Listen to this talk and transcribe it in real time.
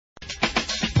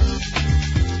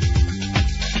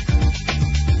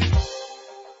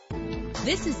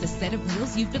This is the set of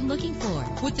wheels you've been looking for,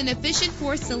 with an efficient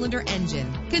 4-cylinder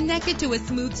engine connected to a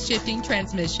smooth shifting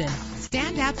transmission.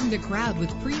 Stand out from the crowd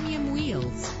with premium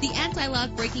wheels. The anti-lock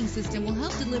braking system will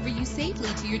help deliver you safely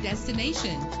to your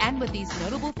destination. And with these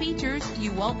notable features,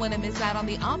 you won't want to miss out on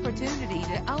the opportunity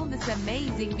to own this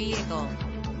amazing vehicle.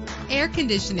 Air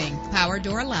conditioning, power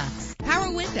door locks,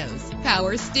 power windows,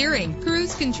 power steering,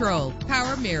 cruise control,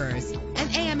 power mirrors, an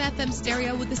AM/FM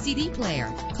stereo with a CD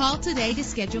player. Call today to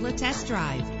schedule a test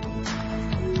drive.